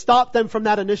wouldn't have stopped them from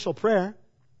that initial prayer.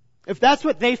 If that's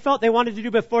what they felt they wanted to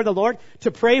do before the Lord,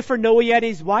 to pray for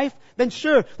Noyeti's wife, then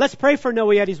sure, let's pray for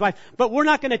Noyeti's wife. But we're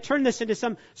not going to turn this into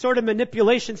some sort of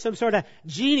manipulation, some sort of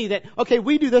genie that, okay,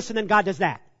 we do this and then God does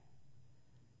that.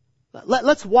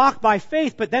 Let's walk by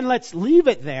faith, but then let's leave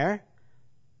it there.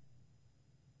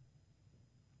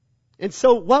 And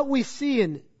so what we see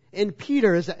in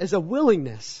Peter is a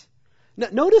willingness.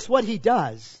 Notice what he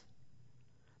does.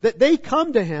 That they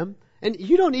come to him, and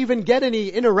you don't even get any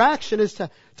interaction as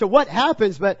to what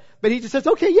happens, but he just says,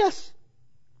 okay, yes.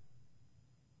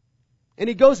 And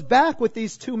he goes back with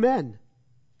these two men,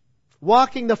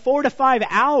 walking the 4 to 5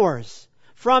 hours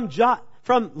from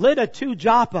Lydda to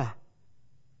Joppa.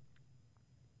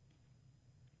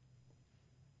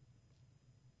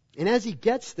 And as he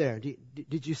gets there,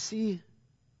 did you see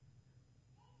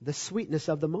the sweetness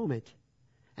of the moment?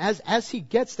 As he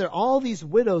gets there, all these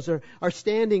widows are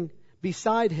standing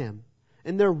beside him,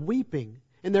 and they're weeping,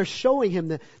 and they're showing him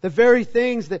the very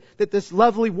things that this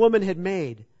lovely woman had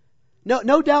made.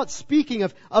 No doubt speaking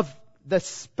of the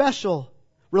special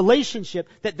relationship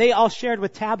that they all shared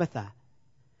with Tabitha.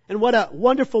 And what a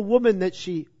wonderful woman that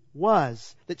she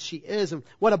was, that she is, and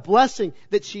what a blessing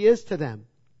that she is to them.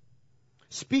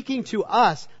 Speaking to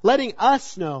us, letting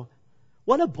us know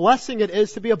what a blessing it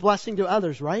is to be a blessing to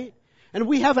others, right? And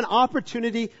we have an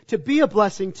opportunity to be a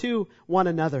blessing to one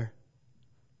another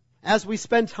as we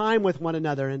spend time with one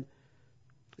another. And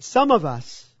some of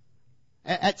us,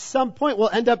 at some point, will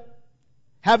end up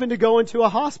having to go into a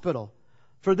hospital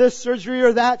for this surgery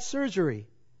or that surgery.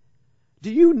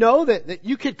 Do you know that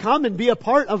you could come and be a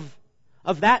part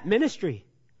of that ministry?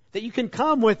 That you can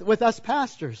come with us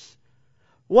pastors?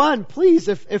 One, please,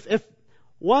 if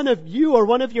one of you or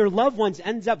one of your loved ones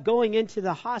ends up going into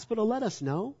the hospital, let us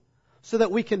know so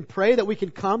that we can pray, that we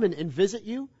can come and visit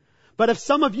you. But if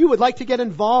some of you would like to get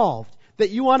involved,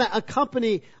 that you want to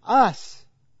accompany us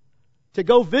to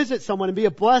go visit someone and be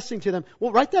a blessing to them,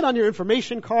 well, write that on your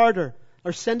information card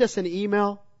or send us an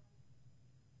email.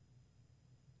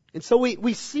 And so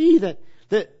we see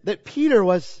that Peter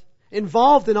was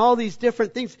involved in all these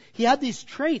different things. He had these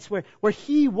traits where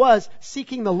he was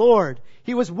seeking the Lord.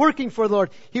 He was working for the Lord.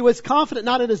 He was confident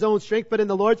not in his own strength, but in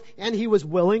the Lord's, and he was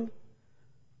willing.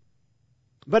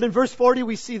 But in verse 40,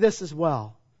 we see this as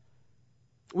well.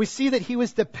 We see that he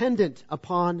was dependent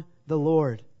upon the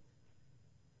Lord.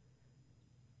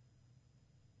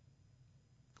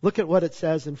 Look at what it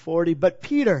says in 40. But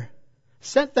Peter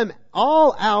sent them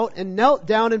all out and knelt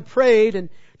down and prayed, and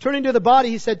turning to the body,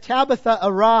 he said, Tabitha,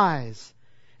 arise.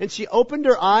 And she opened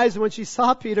her eyes, and when she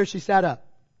saw Peter, she sat up.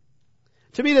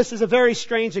 To me, this is a very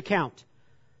strange account.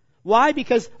 Why?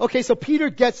 Because, okay, so Peter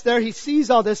gets there, he sees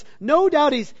all this. No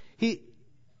doubt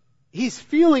he's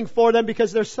feeling for them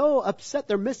because they're so upset,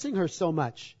 they're missing her so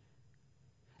much.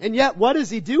 And yet, what does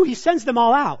he do? He sends them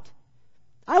all out.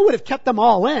 I would have kept them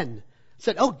all in.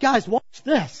 Said, oh guys, watch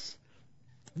this.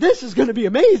 This is going to be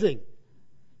amazing.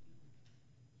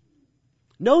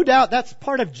 No doubt that's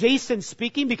part of Jason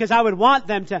speaking, because I would want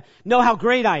them to know how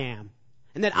great I am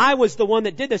and that I was the one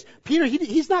that did this. Peter,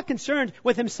 he's not concerned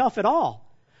with himself at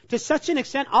all. To such an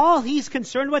extent, all he's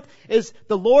concerned with is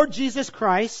the Lord Jesus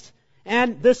Christ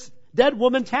and this dead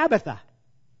woman Tabitha.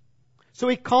 So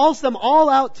he calls them all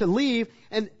out to leave,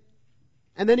 and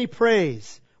then he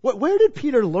prays. Where did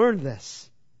Peter learn this?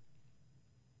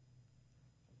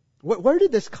 Where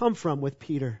did this come from with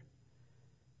Peter?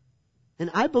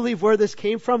 And I believe where this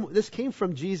came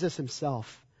from Jesus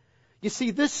himself. You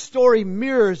see, this story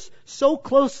mirrors so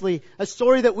closely a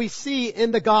story that we see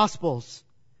in the Gospels.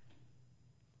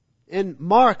 In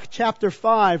Mark chapter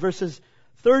 5, verses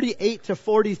 38 to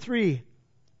 43,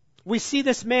 we see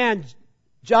this man,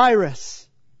 Jairus.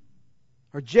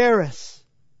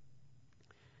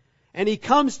 And he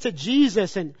comes to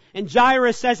Jesus, and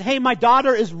Jairus says, hey, my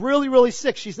daughter is really, really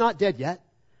sick. She's not dead yet.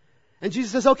 And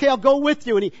Jesus says, okay, I'll go with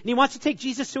you. And he wants to take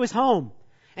Jesus to his home.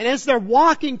 And as they're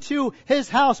walking to his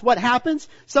house, what happens?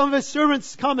 Some of his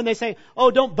servants come and they say,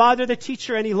 oh, don't bother the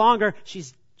teacher any longer.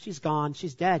 She's gone.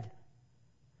 She's dead.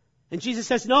 And Jesus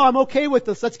says, no, I'm okay with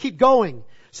this. Let's keep going.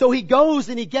 So he goes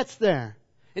and he gets there.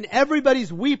 And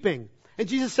everybody's weeping. And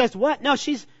Jesus says, what? No,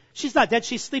 she's not dead.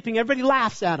 She's sleeping. Everybody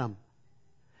laughs at him.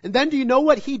 And then do you know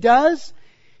what he does?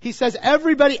 He says,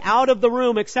 everybody out of the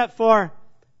room except for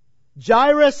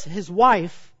Jairus, his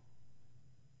wife,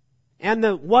 and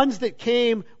the ones that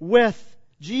came with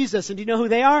Jesus. And do you know who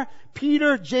they are?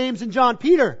 Peter, James, and John.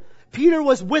 Peter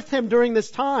was with him during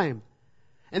this time.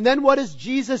 And then what does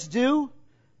Jesus do?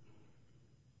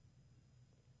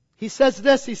 He says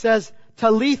this, he says,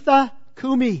 Talitha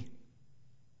Kumi,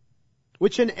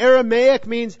 which in Aramaic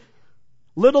means,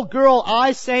 little girl,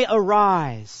 I say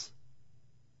arise.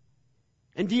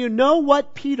 And do you know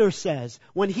what Peter says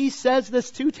when he says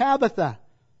this to Tabitha?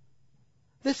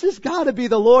 This has got to be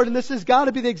the Lord, and this has got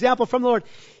to be the example from the Lord.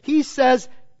 He says,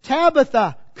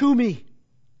 Tabitha Kumi.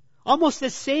 Almost the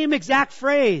same exact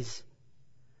phrase.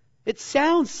 It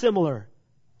sounds similar.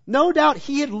 No doubt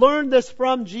he had learned this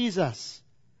from Jesus.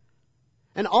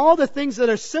 And all the things that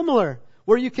are similar,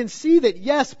 where you can see that,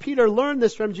 yes, Peter learned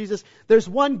this from Jesus, there's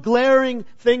one glaring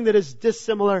thing that is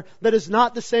dissimilar, that is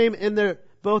not the same in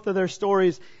both of their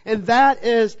stories. And that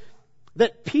is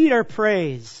that Peter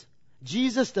prays.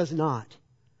 Jesus does not.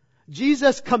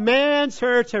 Jesus commands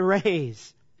her to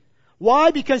raise.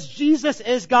 Why? Because Jesus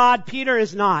is God, Peter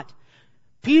is not.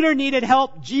 Peter needed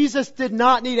help. Jesus did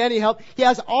not need any help. He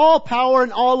has all power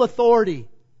and all authority.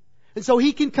 And so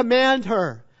he can command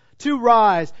her to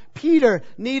rise. Peter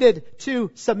needed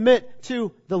to submit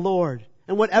to the Lord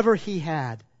and whatever he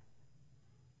had.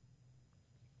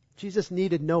 Jesus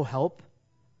needed no help.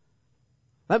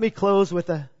 Let me close with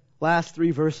the last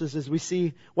 3 verses as we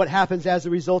see what happens as a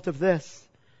result of this.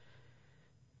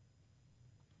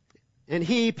 And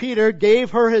he, Peter,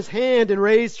 gave her his hand and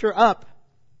raised her up.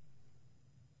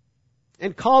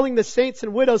 And calling the saints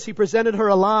and widows, he presented her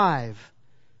alive.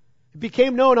 It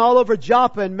became known all over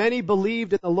Joppa, and many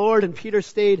believed in the Lord, and Peter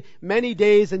stayed many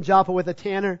days in Joppa with a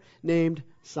tanner named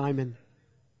Simon.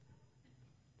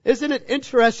 Isn't it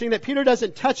interesting that Peter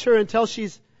doesn't touch her until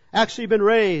she's actually been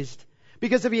raised?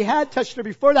 Because if he had touched her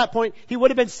before that point, he would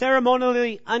have been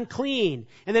ceremonially unclean.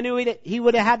 And then he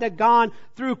would have had to gone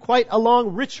through quite a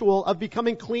long ritual of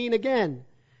becoming clean again.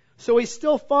 So he's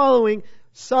still following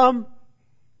some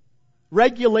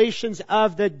regulations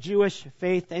of the Jewish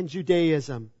faith and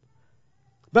Judaism.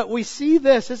 But we see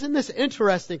this, isn't this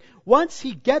interesting? Once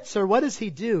he gets her, what does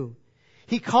he do?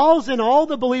 He calls in all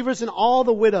the believers and all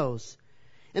the widows.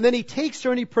 And then he takes her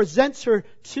and he presents her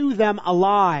to them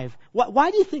alive.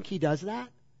 Why do you think he does that?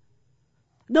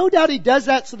 No doubt he does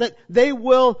that so that they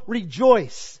will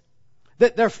rejoice.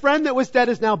 That their friend that was dead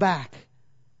is now back.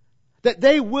 That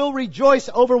they will rejoice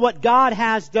over what God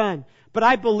has done. But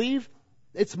I believe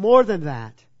it's more than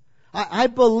that. I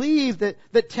believe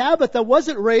that Tabitha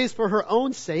wasn't raised for her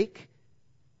own sake,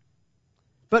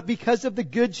 but because of the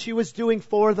good she was doing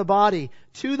for the body,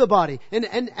 to the body. And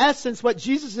in essence, what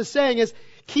Jesus is saying is,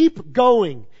 keep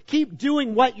going. Keep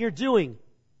doing what you're doing.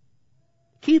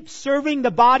 Keep serving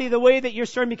the body the way that you're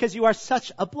serving because you are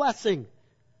such a blessing.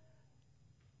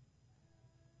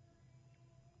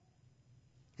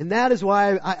 And that is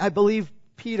why I believe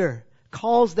Peter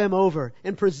calls them over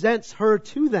and presents her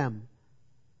to them.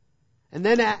 And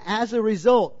then as a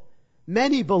result,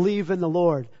 many believe in the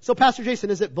Lord. So Pastor Jason,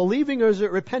 is it believing or is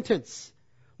it repentance?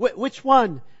 Which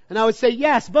one? And I would say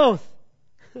yes, both.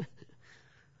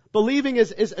 Believing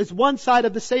is one side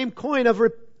of the same coin,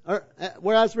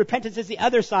 whereas repentance is the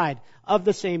other side of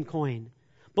the same coin.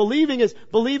 Believing is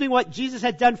believing what Jesus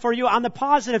had done for you on the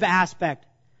positive aspect.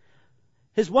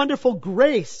 His wonderful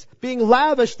grace being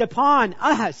lavished upon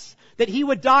us, that He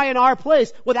would die in our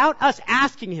place without us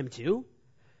asking Him to.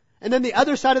 And then the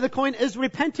other side of the coin is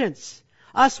repentance.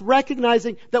 Us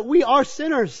recognizing that we are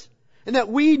sinners and that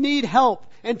we need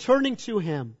help and turning to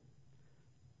Him.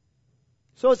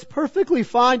 So it's perfectly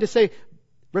fine to say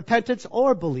repentance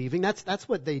or believing. That's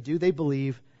what they do. They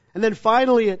believe. And then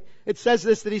finally it says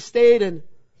this, that he stayed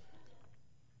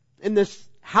in this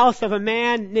house of a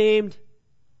man named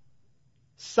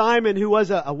Simon, who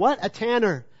was a what? A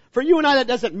tanner. For you and I, that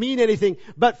doesn't mean anything.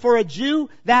 But for a Jew,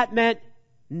 that meant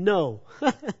no.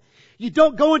 You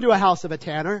don't go into a house of a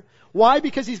tanner. Why?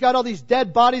 Because he's got all these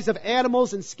dead bodies of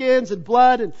animals and skins and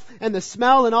blood and the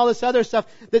smell and all this other stuff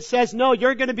that says, no,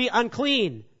 you're going to be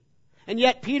unclean. And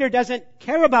yet Peter doesn't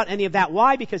care about any of that.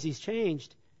 Why? Because he's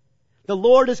changed. The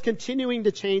Lord is continuing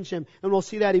to change him. And we'll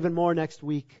see that even more next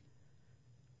week.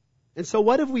 And so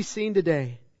what have we seen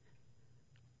today?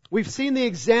 We've seen the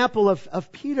example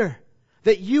of Peter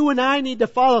that you and I need to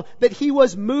follow, that he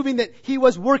was moving, that he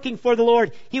was working for the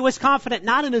Lord. He was confident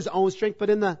not in his own strength, but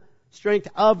in the strength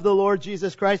of the Lord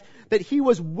Jesus Christ, that he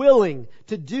was willing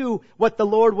to do what the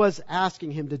Lord was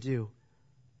asking him to do.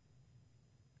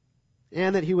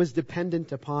 And that he was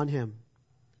dependent upon Him.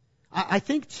 I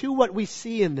think too what we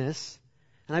see in this,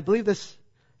 and I believe this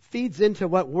feeds into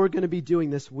what we're going to be doing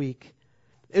this week,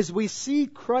 is we see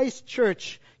Christ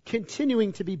Church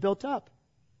continuing to be built up.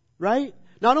 Right?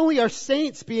 Not only are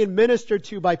saints being ministered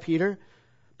to by Peter,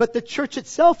 but the church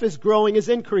itself is growing, is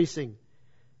increasing.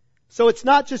 So it's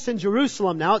not just in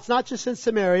Jerusalem now. It's not just in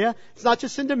Samaria. It's not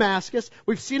just in Damascus.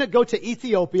 We've seen it go to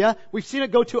Ethiopia. We've seen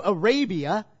it go to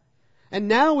Arabia. And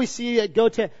now we see it go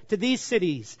to these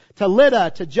cities, to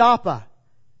Lydda, to Joppa.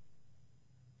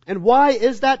 And why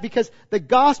is that? Because the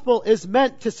gospel is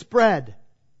meant to spread.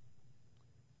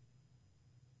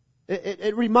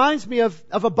 It reminds me of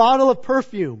a bottle of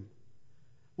perfume.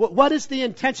 What is the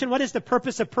intention? What is the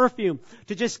purpose of perfume?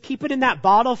 To just keep it in that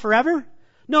bottle forever?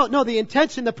 No, the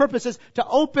intention, the purpose is to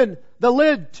open the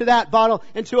lid to that bottle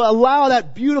and to allow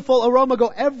that beautiful aroma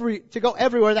to go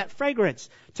everywhere, that fragrance,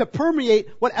 to permeate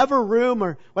whatever room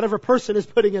or whatever person is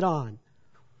putting it on.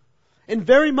 In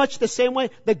very much the same way,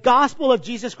 the gospel of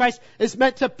Jesus Christ is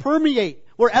meant to permeate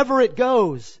wherever it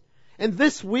goes. And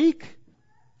this week,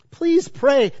 please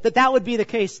pray that would be the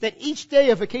case, that each day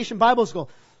of Vacation Bible School,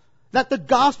 that the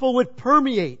gospel would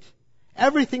permeate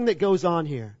everything that goes on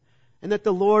here. And that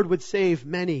the Lord would save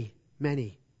many,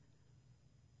 many.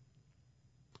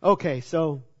 Okay,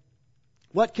 so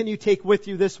what can you take with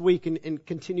you this week and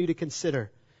continue to consider?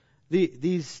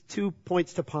 These 2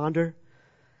 points to ponder.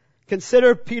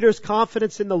 Consider Peter's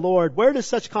confidence in the Lord. Where does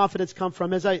such confidence come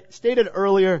from? As I stated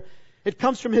earlier, it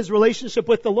comes from his relationship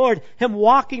with the Lord, him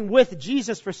walking with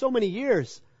Jesus for so many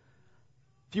years.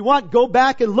 If you want, go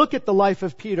back and look at the life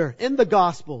of Peter in the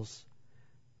Gospels.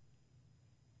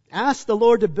 Ask the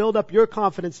Lord to build up your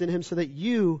confidence in Him so that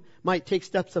you might take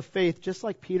steps of faith just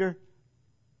like Peter.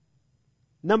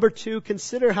 Number 2,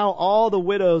 consider how all the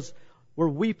widows were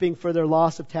weeping for their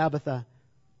loss of Tabitha.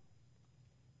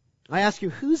 I ask you,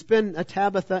 who's been a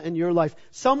Tabitha in your life?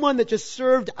 Someone that just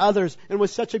served others and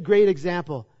was such a great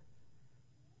example.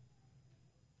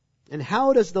 And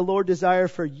how does the Lord desire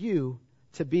for you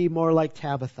to be more like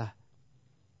Tabitha?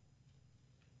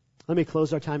 Let me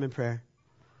close our time in prayer.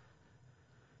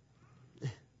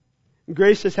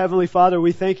 Gracious Heavenly Father,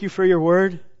 we thank you for your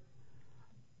word.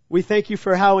 We thank you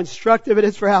for how instructive it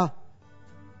is, for how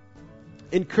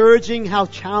encouraging, how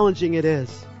challenging it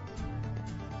is.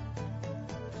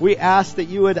 We ask that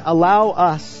you would allow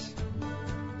us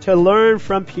to learn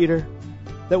from Peter,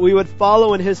 that we would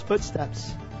follow in his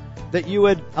footsteps, that you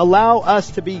would allow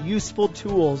us to be useful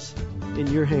tools in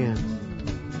your hands.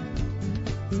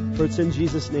 For it's in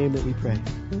Jesus' name that we pray.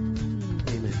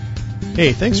 Amen.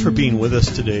 Hey, thanks for being with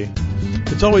us today.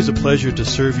 It's always a pleasure to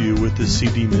serve you with this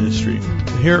CD ministry.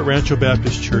 And here at Rancho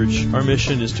Baptist Church, our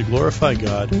mission is to glorify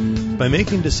God by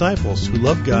making disciples who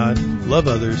love God, love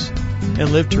others,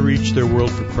 and live to reach their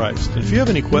world for Christ. And if you have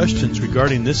any questions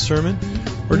regarding this sermon,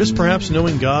 or just perhaps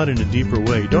knowing God in a deeper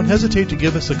way, don't hesitate to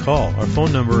give us a call. Our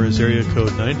phone number is area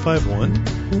code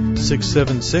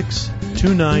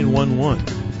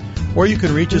 951-676-2911. Or you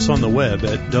can reach us on the web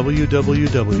at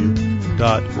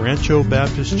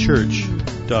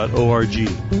www.ranchobaptistchurch.org.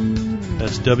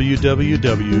 That's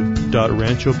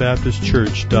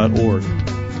www.ranchobaptistchurch.org.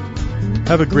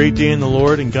 Have a great day in the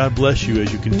Lord, and God bless you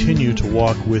as you continue to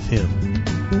walk with Him.